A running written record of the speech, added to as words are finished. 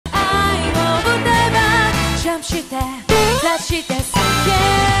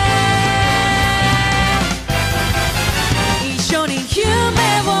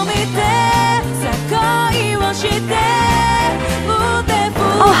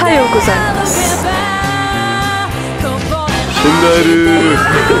Ohayou gozaimasu. 死んでる。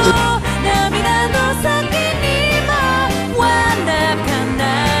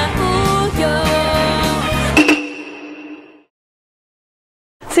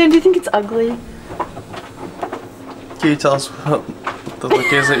 Sam, do you think it's ugly? Can you tell us what the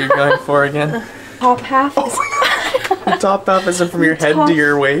look is that you're going for again? Top half is The top half isn't from your head to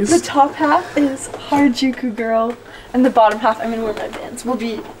your waist. The top half is Harajuku girl, and the bottom half, I'm gonna wear my Vans, will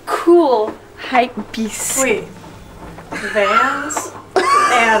be cool hype beast. Wait, Vans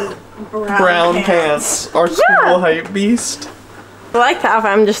and brown pants are cool hype beast. I like the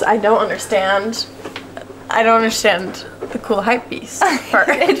outfit. I don't understand. I don't understand the cool hype beast part.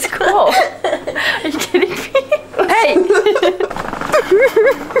 It's cool. Are you kidding me? Hey!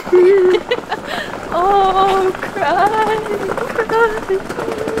 Oh, cry.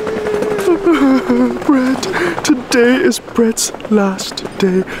 Bret, today is Bret's last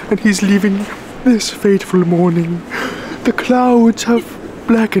day, and he's leaving this fateful morning. The clouds have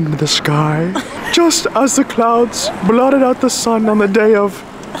blackened the sky, just as the clouds blotted out the sun on the day of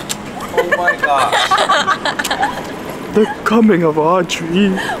Oh my gosh. the coming of our Dree.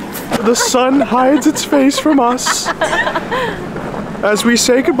 The sun hides its face from us as we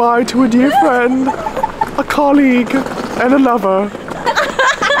say goodbye to a dear friend, a colleague, and a lover,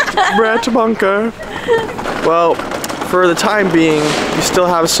 Bret Bunker. Well, for the time being, we still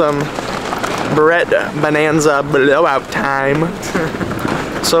have some Bret Bonanza blowout time.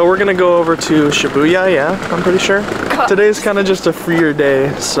 So we're gonna go over to Shibuya, yeah, I'm pretty sure. Today's kind of just a freer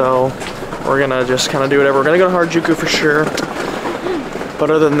day, so we're gonna just kind of do whatever. We're gonna go to Harajuku for sure. But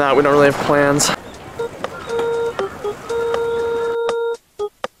other than that, we don't really have plans.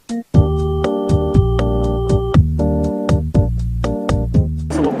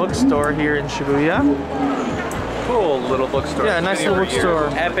 It's a little bookstore here in Shibuya. Cool little bookstore. Yeah, nice little bookstore.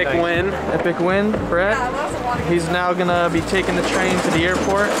 Epic win. Epic win, Bret. He's now gonna be taking the train to the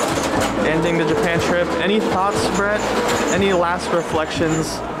airport, ending the Japan trip. Any thoughts, Bret? Any last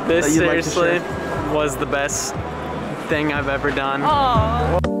reflections? This that you'd like to seriously share? was the best thing I've ever done.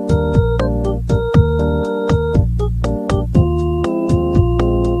 Aww.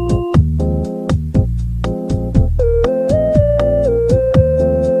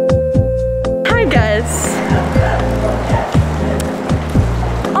 Hi guys.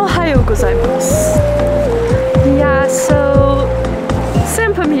 Ohayou gozaimasu. Yeah, so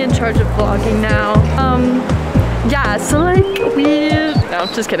Sam put me in charge of vlogging now. Yeah, so like no,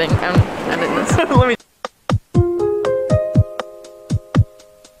 just kidding. I'm editing this. Let me.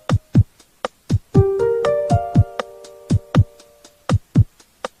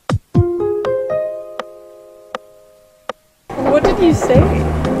 What did you say?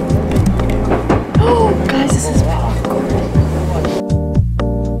 Oh, guys, this is popcorn.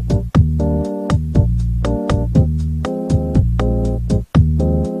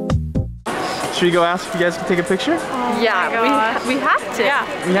 Should we go ask if you guys can take a picture? Yeah, we have to.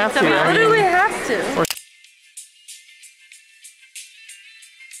 Yeah, We have to. we I mean, literally have to.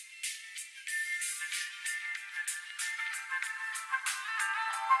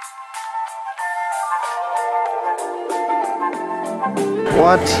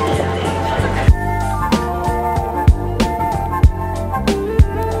 what?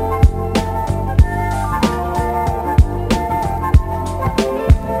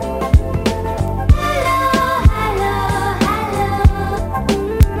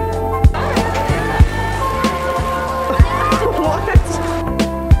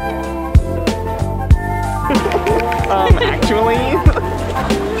 Actually,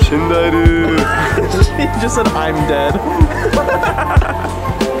 死んでる。 he just said I'm dead.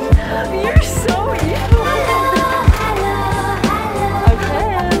 You're so evil. Okay,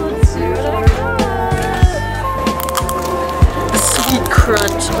 let's see what I got. Sweet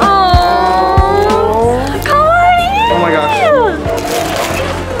crunch. Oh, kawaii. Oh my gosh.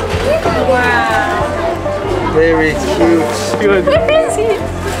 Wow. Very cute. Good. Where is he?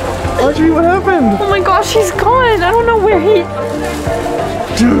 Audrey, what happened? Oh my gosh, he's gone. I don't know where he.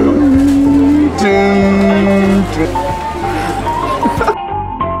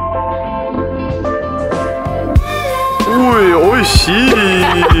 Ui, oishii.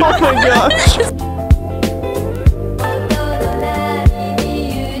 Oh my gosh.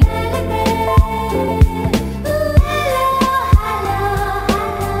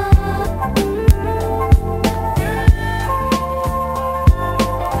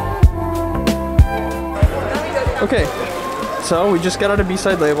 Okay, so we just got out a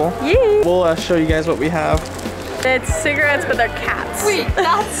B-side label. Yay! We'll show you guys what we have. It's cigarettes, but they're cats. Wait,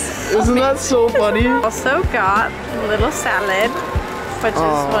 that's Isn't that so funny? Also got a little salad, which is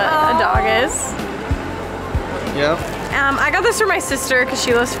what a dog is. Yep. I got this for my sister because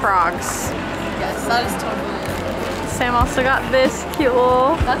she loves frogs. yes, that is totally. Sam also got this cute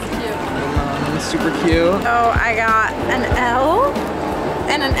little. That's cute. Super cute. Oh, I got an L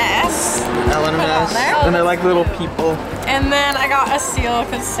and an S. L and an S. there. And they're like little people. And then I got a seal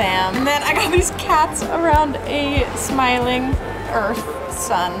because Sam. And then I got these cats around a smiling earth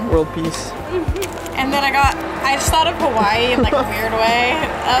sun. World peace. And then I just thought of Hawaii in like a weird way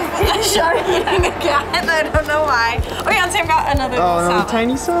of a shark eating a cat. I don't know why. Oh yeah, and Sam got another little Oh, salad. another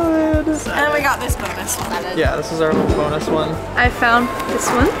tiny salad. And then we got this bonus one. Yeah, this is our little bonus one. I found this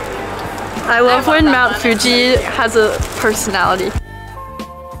one. I love when Mount Fuji has a personality.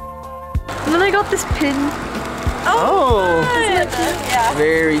 And then I got this pin. Oh, Yeah.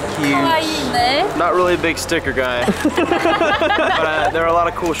 very cute. Not really a big sticker guy, but there are a lot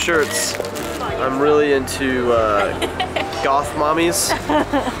of cool shirts. I'm really into Goth Mommies.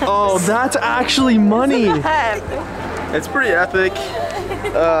 Oh, that's actually money. It's pretty epic.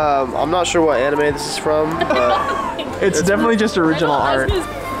 I'm not sure what anime this is from, but It's definitely just original art.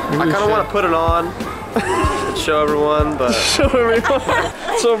 I kind of want to put it on and show everyone, but Show everyone.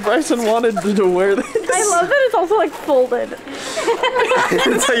 So Bryson wanted to wear this. I love that it's also like folded.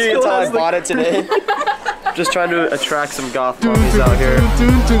 that's how you can tell I bought it today. Just trying to attract some Goth Mommies out here.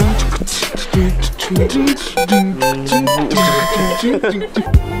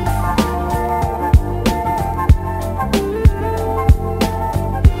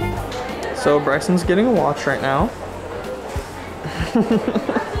 So Bryson's getting a watch right now.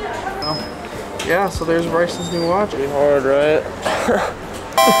 Yeah, so there's Bryson's new watch. Pretty hard, right?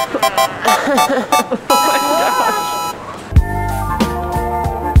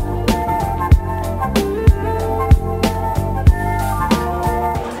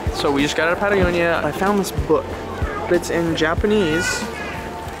 So we just got out of Patagonia. I found this book that's in Japanese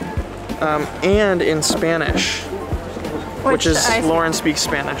and in Spanish, which is Lauren speaks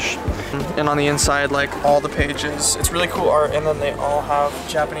Spanish. And on the inside, like all the pages, it's really cool art, and then they all have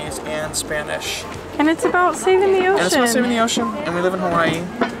Japanese and Spanish. And it's about saving the ocean. And it's about saving the ocean, and we live in Hawaii,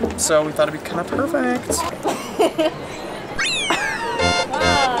 so we thought it'd be kind of perfect.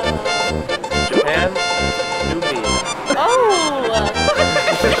 Japan, new me.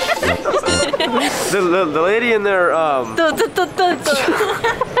 The lady in there,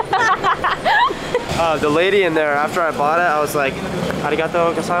 the lady in there, after I bought it, I was like,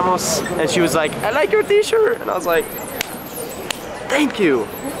 arigato gozaimasu, and she was like, I like your t-shirt, and I was like, thank you.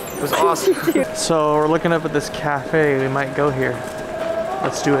 It was awesome. So we're looking up at this cafe. We might go here.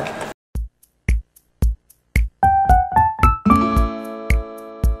 Let's do it.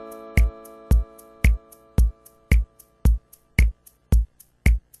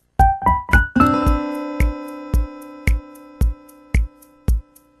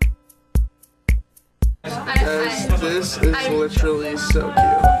 This is literally so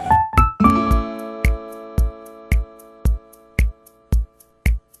cute.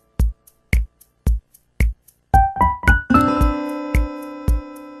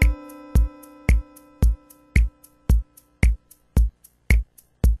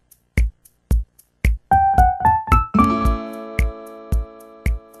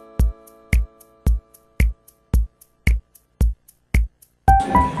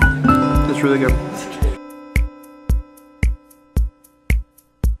 It's really good.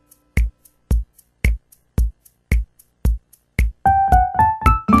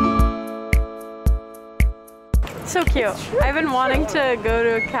 So cute. I've been wanting to go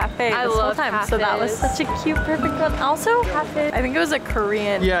to a cafe this whole love time, so that was cafes. such a cute, perfect one. Also, I think it was a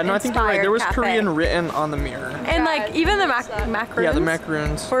Korean. Yeah, no, I think you're right. There was cafe. Korean written on the mirror. And like even the macaroons. Yeah, the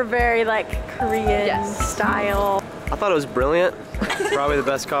macaroons. were very like Korean style. I thought it was brilliant. Probably the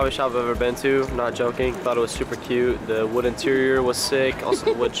best coffee shop I've ever been to. I'm not joking. Thought it was super cute. The wood interior was sick. Also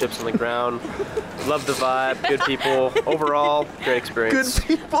the wood chips on the ground. Loved the vibe. Good people. Overall, great experience.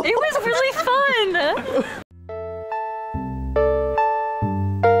 Good people. It was really fun.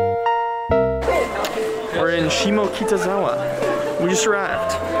 We're in Shimokitazawa. We just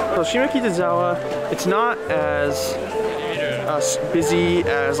arrived. So Shimokitazawa, it's not as busy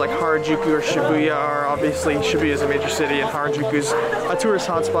as like Harajuku or Shibuya are. Obviously Shibuya is a major city and Harajuku's a tourist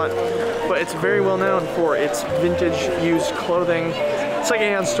hotspot, but it's very well known for its vintage used clothing,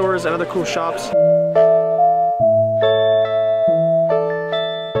 secondhand stores, and other cool shops.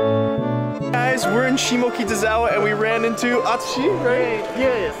 Guys, we're in Shimokitazawa and we ran into Atsushi, right?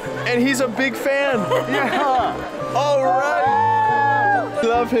 Yes. And he's a big fan. Yeah. All right.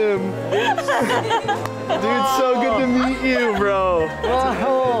 Love him. Dude, so good to meet you, bro.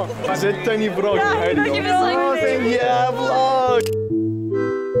 Wow. 絶対にブログに入るよ。He was like, Yeah, vlog.